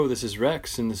This is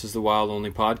Rex, and this is the Wild Only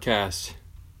Podcast,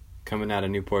 coming out of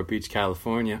Newport Beach,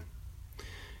 California.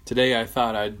 Today I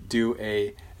thought I'd do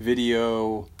a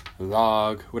video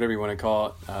log, whatever you want to call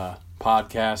it,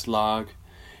 podcast log,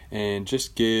 and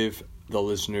just give the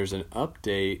listeners an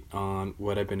update on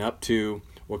what I've been up to,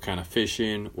 what kind of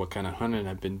fishing, what kind of hunting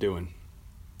I've been doing.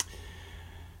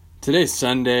 Today's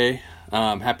Sunday.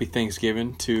 Happy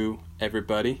Thanksgiving to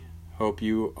everybody. Hope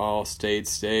you all stayed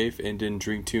safe and didn't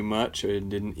drink too much or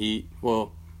didn't eat.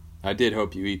 Well, I did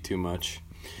hope you eat too much.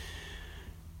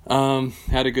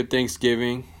 Had a good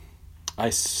Thanksgiving.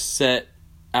 I set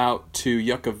out to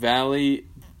Yucca Valley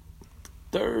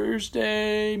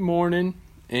Thursday morning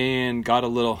and got a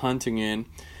little hunting in.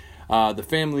 The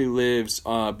family lives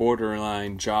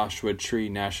borderline Joshua Tree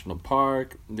National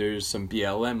Park. There's some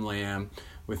BLM land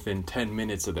within 10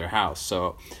 minutes of their house.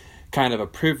 So kind of a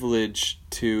privilege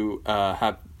to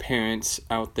have parents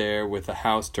out there with a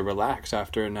house to relax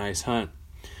after a nice hunt.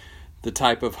 The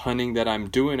type of hunting that I'm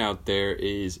doing out there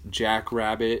is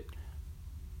jackrabbit,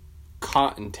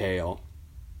 cottontail,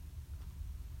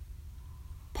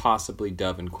 possibly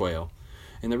dove and quail.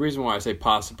 And the reason why I say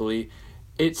possibly,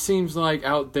 it seems like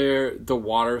out there the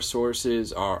water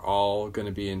sources are all going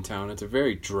to be in town. It's a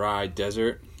very dry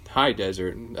desert, high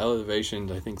desert. Elevation,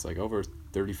 I think, is like over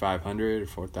 3,500 or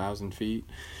 4,000 feet,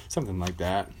 something like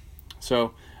that.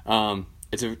 So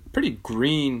it's a pretty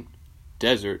green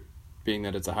desert, being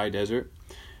that it's a high desert.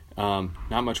 Not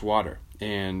much water.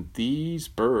 And these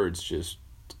birds just,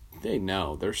 they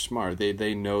know, they're smart.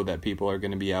 They know that people are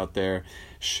going to be out there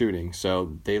shooting.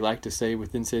 So they like to stay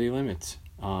within city limits.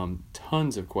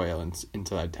 Tons of quail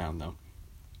inside town, though.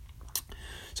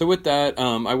 So with that,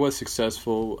 I was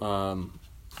successful.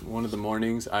 One of the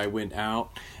mornings I went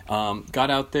out,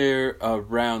 got out there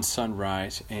around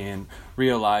sunrise and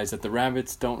realized that the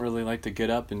rabbits don't really like to get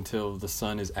up until the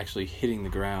sun is actually hitting the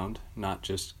ground, not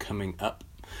just coming up.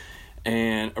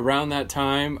 And around that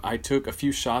time, I took a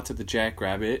few shots at the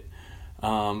jackrabbit,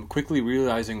 quickly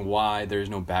realizing why there's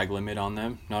no bag limit on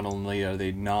them. Not only are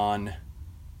they they're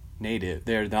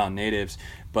non-natives,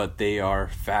 but they are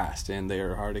fast and they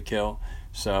are hard to kill.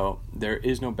 So there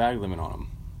is no bag limit on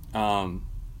them.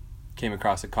 Came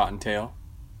across a cottontail,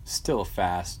 still a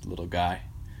fast little guy.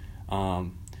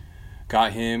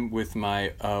 Got him with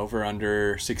my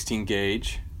over-under 16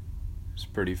 gauge. It's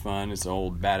pretty fun. It's an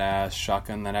old badass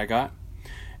shotgun that I got,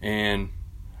 and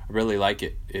I really like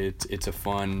it. It's a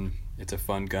fun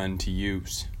gun to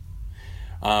use.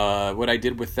 What I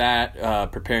did with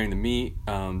that, preparing the meat,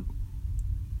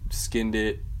 skinned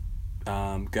it,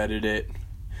 gutted it,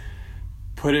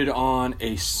 put it on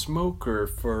a smoker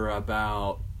for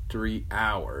about 3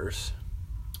 hours,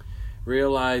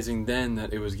 realizing then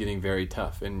that it was getting very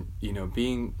tough. And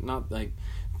being not like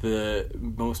the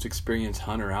most experienced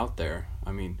hunter out there,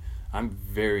 I mean, I'm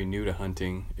very new to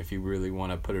hunting if you really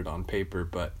want to put it on paper,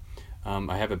 but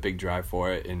I have a big drive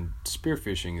for it, and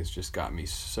spearfishing has just got me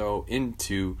so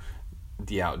into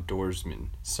the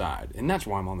outdoorsman side. And that's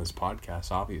why I'm on this podcast,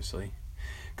 obviously,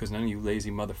 because none of you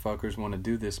lazy motherfuckers want to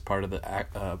do this. Part of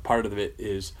it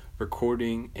is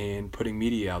recording and putting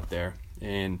media out there,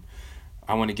 and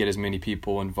I want to get as many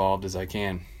people involved as I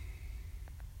can.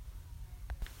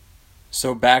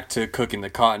 So back to cooking the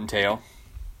cottontail.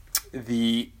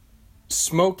 The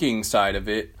smoking side of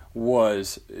it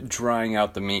was drying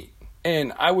out the meat,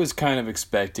 and I was kind of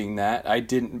expecting that. I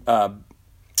didn't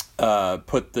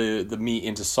put the meat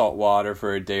into salt water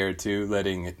for a day or two,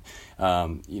 letting it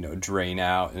drain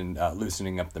out and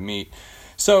loosening up the meat.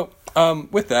 So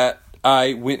with that,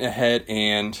 I went ahead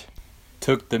and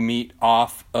took the meat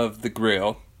off of the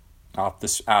grill, out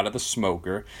of the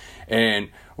smoker, and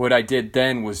what I did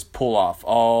then was pull off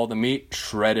all the meat,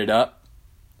 shred it up,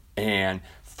 and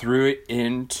threw it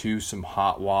into some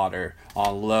hot water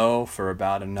on low for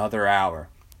about another hour.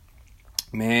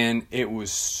 Man, it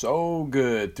was so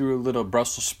good. Threw a little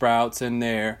Brussels sprouts in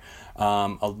there,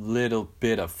 a little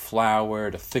bit of flour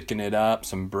to thicken it up,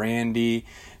 some brandy,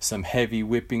 some heavy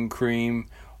whipping cream.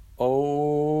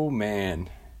 Oh man,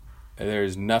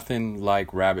 there's nothing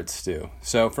like rabbit stew.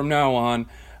 So from now on,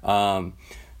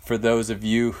 for those of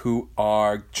you who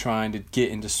are trying to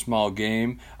get into small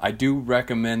game, I do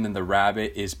recommend that the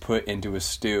rabbit is put into a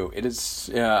stew. It is.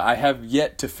 I have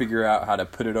yet to figure out how to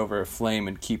put it over a flame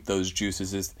and keep those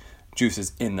juices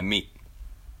in the meat.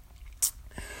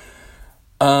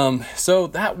 So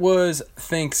that was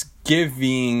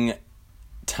Thanksgiving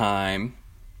time.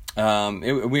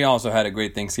 We also had a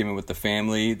great Thanksgiving with the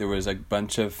family. There was a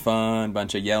bunch of fun,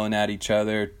 bunch of yelling at each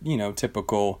other,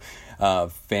 typical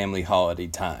family holiday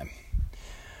time.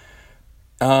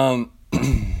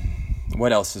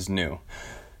 What else is new?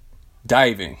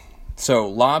 Diving. So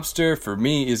lobster for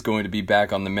me is going to be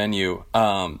back on the menu.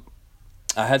 I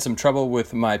had some trouble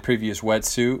with my previous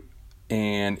wetsuit,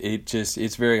 and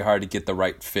it's very hard to get the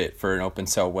right fit for an open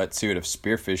cell wetsuit of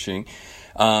spearfishing.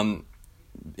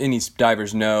 Any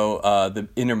divers know the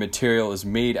inner material is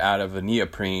made out of a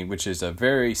neoprene, which is a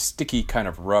very sticky kind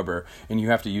of rubber, and you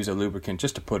have to use a lubricant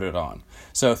just to put it on.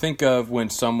 So think of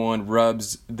when someone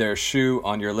rubs their shoe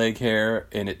on your leg hair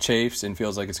and it chafes and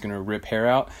feels like it's going to rip hair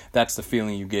out. That's the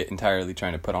feeling you get entirely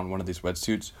trying to put on one of these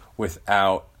wetsuits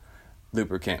without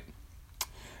lubricant.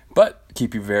 But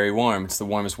keep you very warm. It's the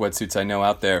warmest wetsuits I know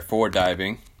out there for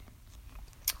diving.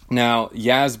 Now,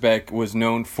 Yazbek was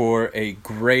known for a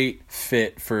great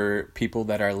fit for people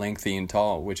that are lengthy and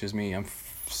tall, which is me. I'm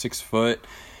 6 foot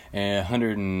and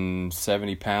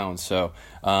 170 pounds. So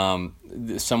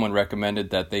someone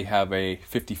recommended that they have a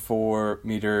 54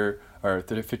 meter or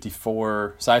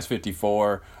 54 size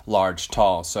 54 large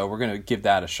tall. So we're going to give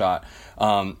that a shot.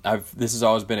 This has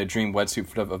always been a dream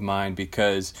wetsuit of mine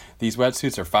because these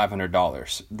wetsuits are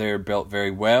 $500. They're built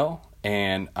very well.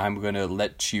 And I'm going to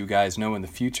let you guys know in the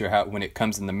future when it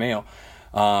comes in the mail,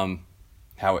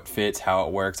 how it fits, how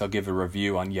it works. I'll give a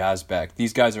review on Yazbek.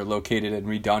 These guys are located in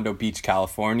Redondo Beach,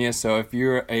 California. So if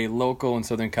you're a local in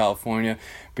Southern California,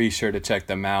 be sure to check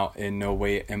them out. In no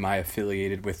way am I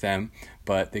affiliated with them,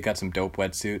 but they got some dope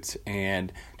wetsuits,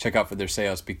 and check out for their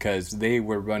sales because they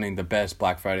were running the best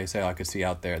Black Friday sale I could see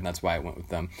out there, and that's why I went with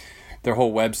them. Their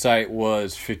whole website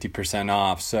was 50%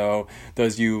 off, so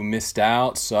those of you who missed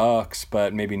out sucks,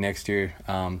 but maybe next year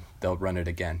they'll run it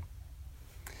again.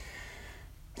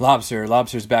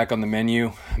 Lobster's back on the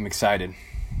menu. I'm excited.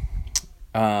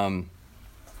 On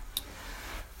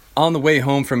the way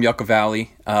home from Yucca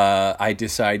Valley, I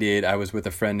decided I was with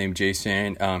a friend named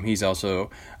Jason. He's also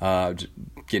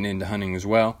getting into hunting as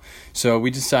well. So we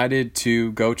decided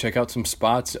to go check out some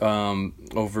spots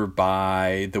over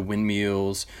by the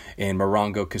Windmills and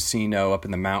Morongo Casino up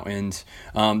in the mountains.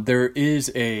 There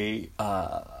is a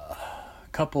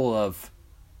couple of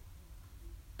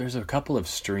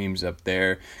streams up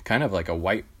there, kind of like a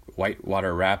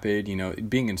whitewater rapid.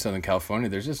 Being in Southern California,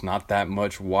 there's just not that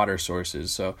much water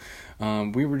sources. So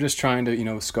we were just trying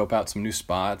to scope out some new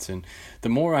spots, and the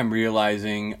more I'm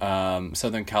realizing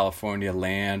Southern California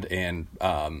land and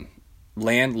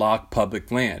landlocked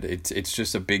public land, it's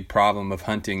just a big problem of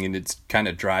hunting, and it's kind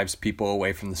of drives people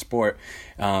away from the sport.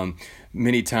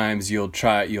 Many times you'll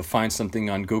find something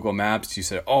on Google Maps. You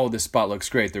say, oh, this spot looks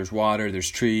great. There's water, there's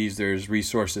trees, there's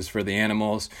resources for the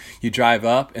animals. You drive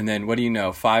up, and then what do you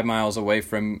know? 5 miles away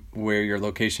from where your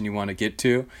location you want to get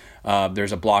to,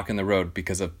 there's a block in the road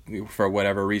for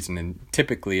whatever reason. And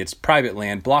typically it's private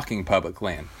land blocking public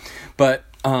land. But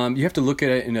you have to look at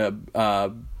it in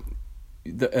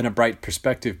a bright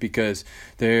perspective, because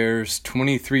there's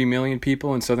 23 million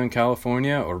people in Southern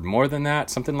California, or more than that,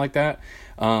 something like that.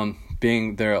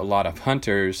 Being there are a lot of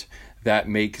hunters, that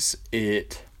makes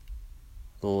it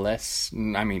less,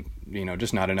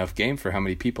 just not enough game for how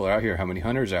many people are out here, how many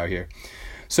hunters are out here.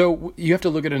 So you have to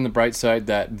look at it in the bright side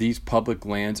that these public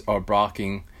lands are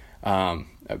blocking,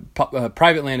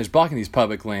 private land is blocking these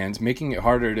public lands, making it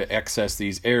harder to access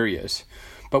these areas.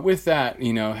 But with that,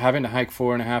 having to hike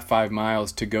 4.5, 5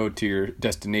 miles to go to your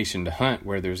destination to hunt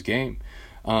where there's game,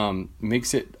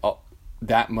 makes it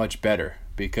that much better,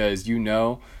 because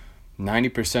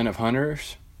 90% of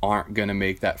hunters aren't going to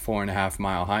make that 4.5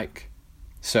 mile hike.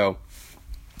 So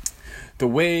the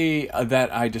way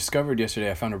that I discovered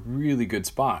yesterday, I found a really good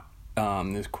spot.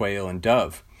 There's quail and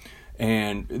dove.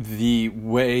 And the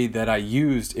way that I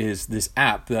used is this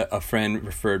app that a friend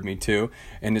referred me to,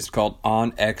 and it's called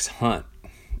OnX Hunt.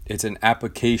 It's an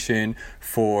application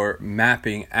for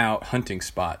mapping out hunting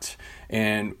spots.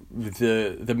 And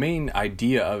the main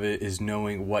idea of it is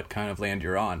knowing what kind of land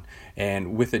you're on.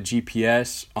 And with a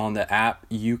GPS on the app,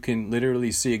 you can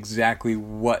literally see exactly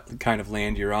what kind of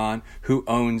land you're on, who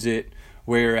owns it,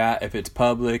 where you're at, if it's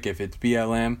public, if it's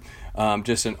BLM.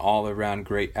 Just an all-around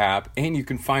great app. And you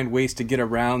can find ways to get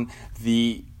around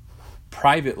the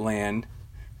private land,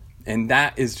 and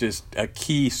that is just a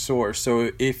key source. So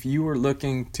if you are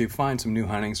looking to find some new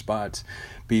hunting spots,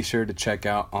 be sure to check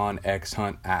out OnX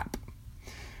Hunt app.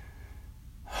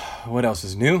 What else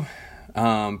is new?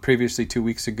 Previously 2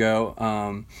 weeks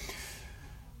ago,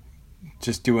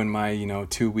 just doing my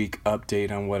 2-week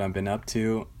update on what I've been up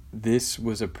to. This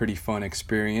was a pretty fun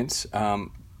experience.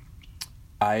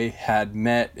 I had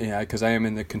met, because I am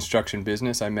in the construction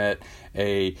business, I met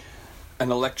an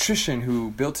electrician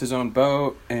who built his own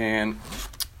boat, and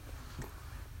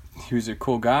he was a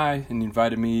cool guy, and he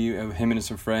invited me, him and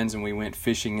some friends, and we went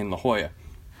fishing in La Jolla.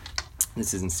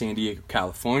 This is in San Diego,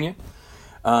 California.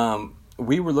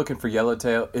 we were looking for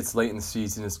yellowtail. It's late in the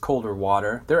season. It's colder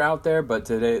water. They're out there, but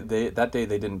that day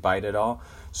they didn't bite at all.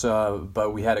 So,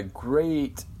 but we had a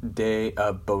great day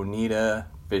of Bonita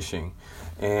fishing,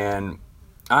 and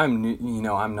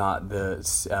I'm not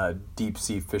the deep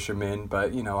sea fisherman,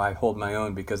 but I hold my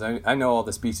own because I know all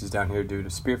the species down here due to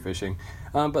spearfishing.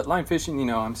 But line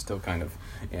fishing, I'm still kind of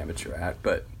amateur at,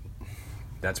 but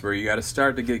that's where you got to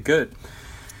start to get good.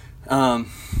 The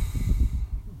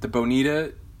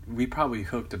Bonita, we probably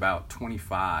hooked about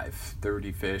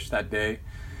 25-30 fish that day,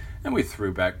 and we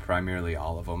threw back primarily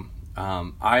all of them.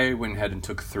 I went ahead and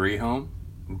took 3 home,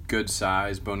 good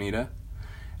size Bonita.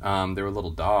 They were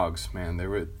little dogs, man. They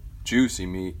were juicy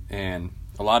meat and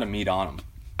a lot of meat on them.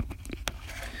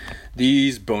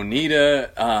 These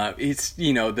Bonita, it's,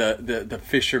 the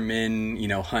fisherman,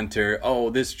 hunter. Oh,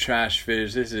 this trash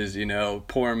fish. This is,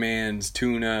 poor man's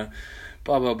tuna.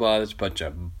 Blah, blah, blah. That's a bunch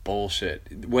of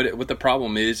bullshit. What the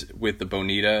problem is with the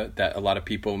Bonita that a lot of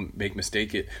people make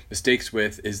mistakes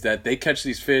with is that they catch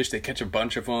these fish, they catch a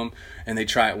bunch of them, and they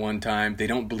try it one time. They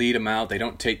don't bleed them out. They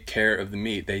don't take care of the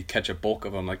meat. They catch a bulk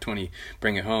of them, like 20,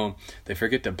 bring it home. They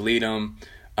forget to bleed them.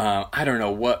 I don't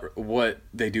know what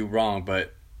they do wrong,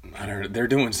 but I don't know. They're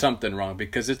doing something wrong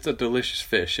because it's a delicious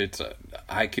fish.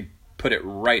 I could put it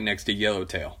right next to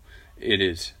yellowtail. It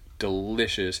is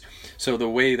delicious. So the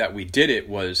way that we did it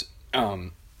was,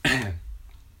 of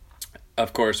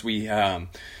course, he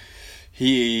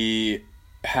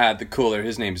had the cooler.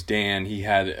 His name's Dan. He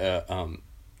had a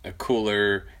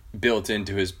cooler built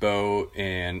into his boat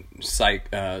and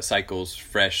cycles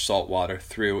fresh salt water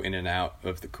through in and out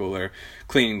of the cooler,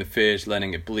 cleaning the fish,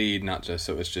 letting it bleed, not just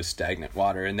so it's just stagnant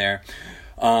water in there.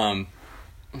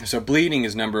 So bleeding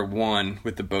is number 1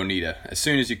 with the Bonita. As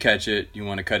soon as you catch it, you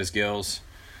want to cut his gills.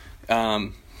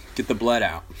 Get the blood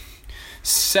out.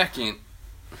 Second,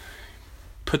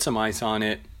 put some ice on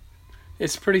it.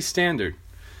 It's pretty standard.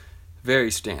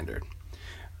 Very standard.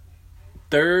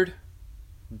 Third,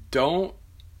 don't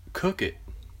cook it.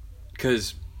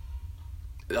 Because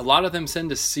a lot of them send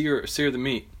to sear the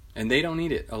meat. And they don't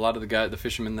eat it. A lot of the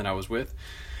fishermen that I was with.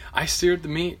 I seared the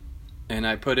meat. And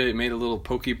I made a little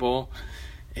poke bowl.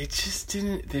 It just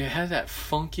didn't, it had that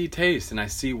funky taste. And I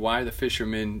see why the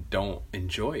fishermen don't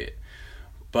enjoy it.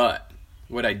 But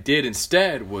what I did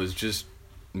instead was just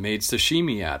made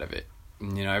sashimi out of it.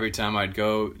 Every time I'd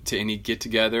go to any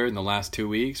get-together in the last 2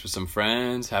 weeks with some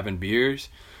friends, having beers,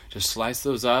 just slice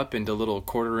those up into little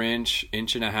 1/4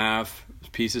 inch and a half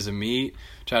pieces of meat,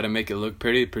 try to make it look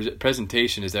pretty.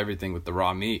 Presentation is everything with the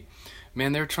raw meat.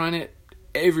 Man, they're trying it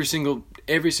every single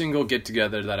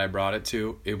get-together that I brought it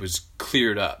to. It was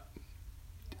cleared up.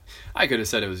 I could have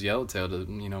said it was yellowtail to,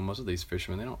 most of these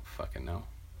fishermen, they don't fucking know.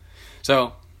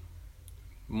 So,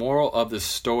 moral of the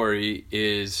story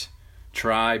is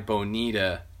try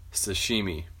Bonita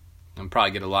sashimi. I'm probably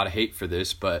get a lot of hate for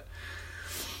this, but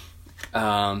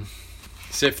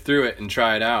sift through it and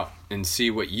try it out and see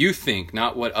what you think,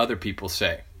 not what other people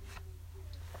say.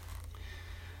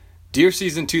 Deer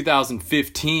season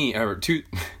 2015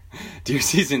 deer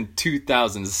season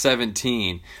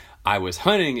 2017, I was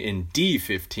hunting in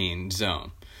D15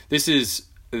 zone. This is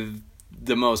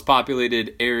the most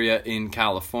populated area in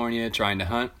California trying to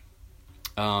hunt.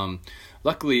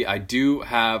 Luckily, I do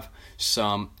have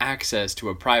some access to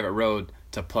a private road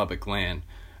to public land.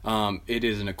 It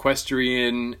is an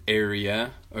equestrian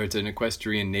area, or it's an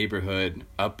equestrian neighborhood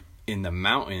up in the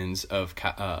mountains of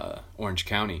Orange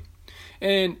County.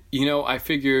 And, I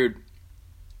figured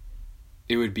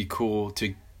it would be cool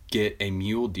to get a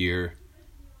mule deer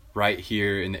right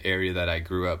here in the area that I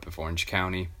grew up of Orange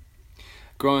County.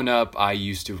 Growing up, I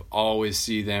used to always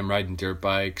see them riding dirt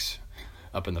bikes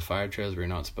up in the fire trails where you're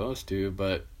not supposed to,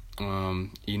 but,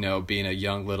 being a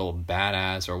young little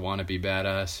badass or wannabe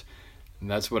badass,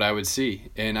 that's what I would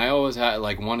see. And I always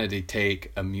wanted to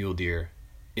take a mule deer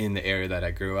in the area that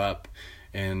I grew up.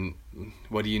 And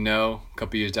what do you know? A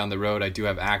couple years down the road, I do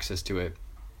have access to it.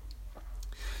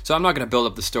 So I'm not going to build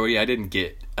up the story. I didn't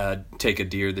take a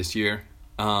deer this year.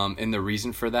 And the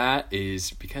reason for that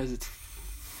is because it's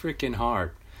freaking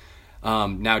hard.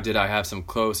 Now, did I have some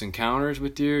close encounters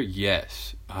with deer?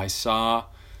 Yes. I saw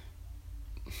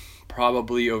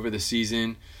probably over the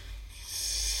season,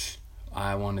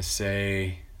 I want to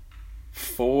say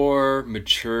 2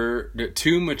 mature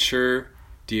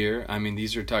deer. I mean,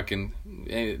 these are talking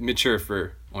mature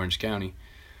for Orange County.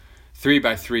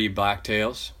 3x3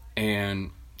 blacktails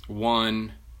and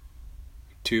 1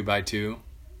 2x2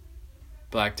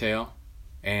 blacktail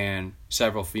and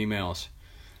several females.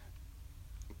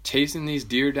 Chasing these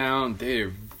deer down, they're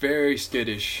very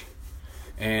skittish,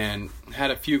 and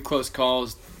had a few close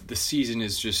calls. the season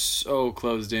is just so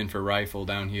closed in for rifle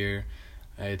down here.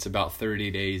 It's about 30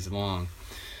 days long.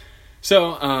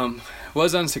 So,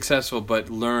 was unsuccessful, but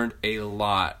learned a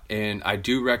lot. And I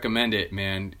do recommend it,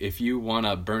 man. If you want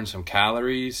to burn some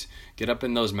calories, get up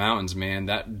in those mountains, man.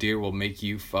 That deer will make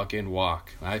you fucking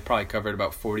walk. I probably covered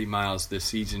about 40 miles this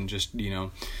season, just,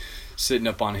 sitting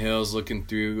up on hills, looking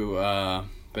through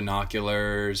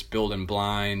binoculars, building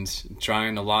blinds,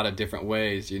 trying a lot of different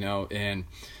ways, and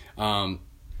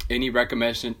any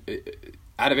recommendation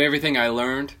out of everything I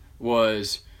learned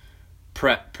was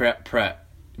prep.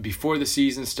 Before the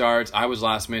season starts, I was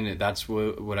last minute. That's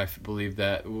what I believe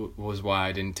that was why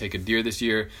I didn't take a deer this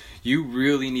year. You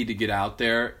really need to get out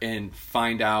there and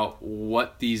find out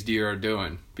what these deer are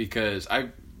doing, because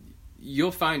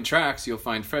you'll find tracks, you'll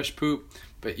find fresh poop,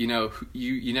 but you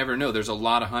never know. There's a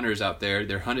lot of hunters out there.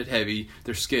 They're hunted heavy.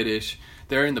 They're skittish.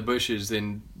 They're in the bushes,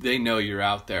 and they know you're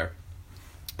out there.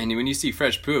 And when you see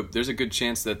fresh poop, there's a good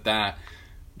chance that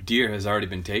deer has already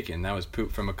been taken. That was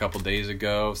poop from a couple days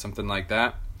ago, something like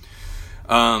that.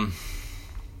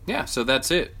 So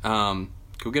that's it. Go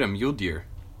get a mule deer.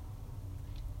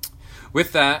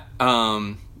 With that,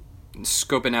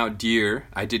 scoping out deer,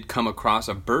 I did come across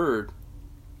a bird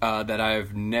that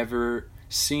I've never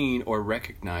seen or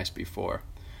recognized before.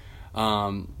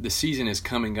 The season is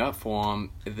coming up for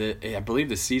them. I believe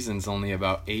the season's only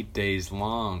about 8 days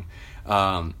long.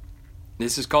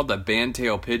 This is called the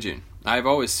bandtail pigeon. I've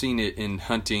always seen it in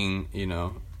hunting,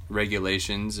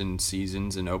 regulations and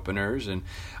seasons and openers, and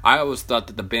I always thought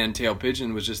that the bandtail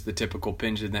pigeon was just the typical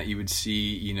pigeon that you would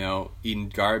see, eating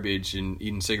garbage and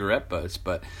eating cigarette butts.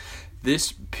 But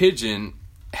this pigeon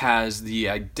has the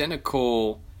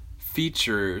identical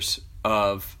features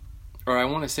of, or I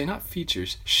want to say not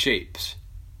features, shapes.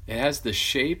 It has the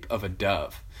shape of a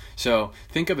dove. So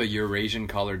think of a Eurasian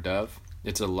collared dove.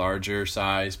 It's a larger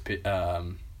size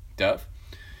dove.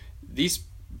 These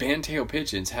bandtail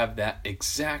pigeons have that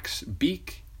exact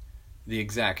beak, the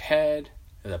exact head,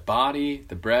 the body,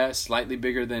 the breast, slightly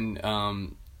bigger than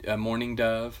a mourning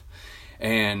dove.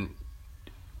 And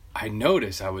I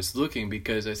noticed, I was looking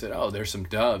because I said, there's some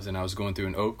doves, and I was going through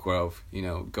an oak grove,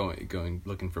 going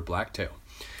looking for blacktail.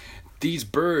 These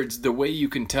birds, the way you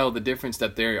can tell the difference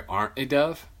that they aren't a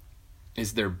dove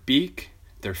is their beak,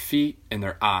 their feet, and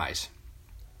their eyes.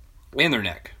 And their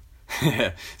neck.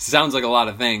 Sounds like a lot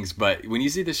of things, but when you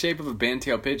see the shape of a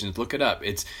bandtail pigeon, look it up.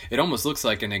 It almost looks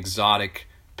like an exotic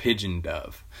pigeon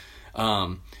dove.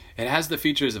 It has the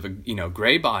features of a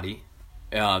gray body.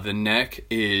 The neck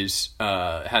has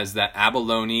that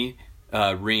abalone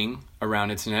ring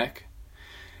around its neck.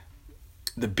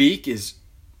 The beak is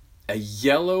a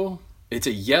yellow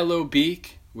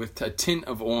beak with a tint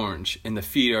of orange, and the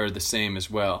feet are the same as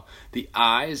well. The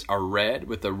eyes are red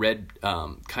with a red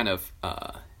kind of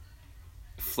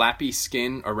flappy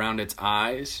skin around its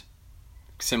eyes,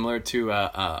 similar to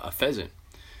a pheasant.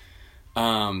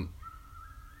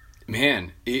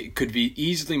 Man, it could be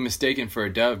easily mistaken for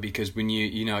a dove, because when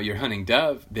you're hunting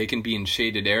dove, they can be in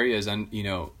shaded areas in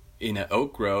an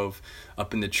oak grove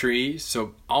up in the trees.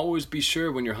 So always be sure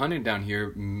when you're hunting down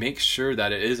here, make sure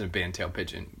that it is a bandtail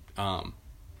pigeon.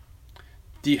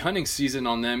 The hunting season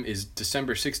on them is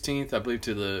December 16th, I believe,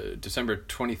 to the December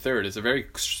 23rd. It's a very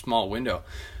small window.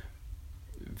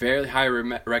 Very high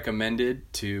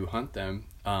recommended to hunt them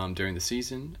during the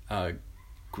season.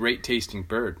 Great tasting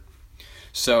bird.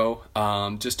 So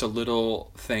just a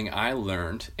little thing I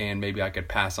learned, and maybe I could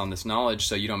pass on this knowledge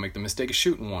so you don't make the mistake of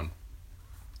shooting one.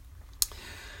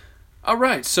 All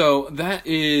right, so that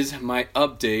is my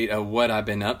update of what I've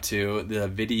been up to, the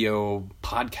video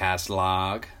podcast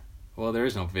log. Well, there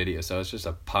is no video, so it's just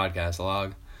a podcast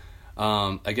log.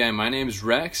 Again, my name is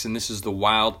Rex, and this is the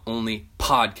Wild Only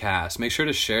Podcast. Make sure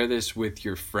to share this with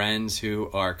your friends who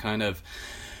are kind of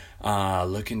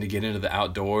looking to get into the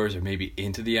outdoors, or maybe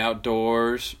into the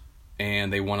outdoors,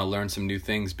 and they want to learn some new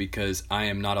things, because I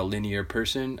am not a linear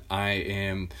person. I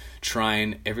am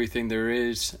trying everything there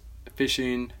is: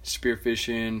 fishing,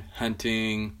 spearfishing,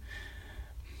 hunting,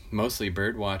 mostly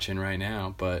bird watching right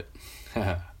now, but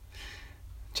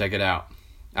check it out.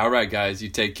 All right, guys, you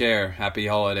take care. Happy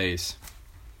holidays.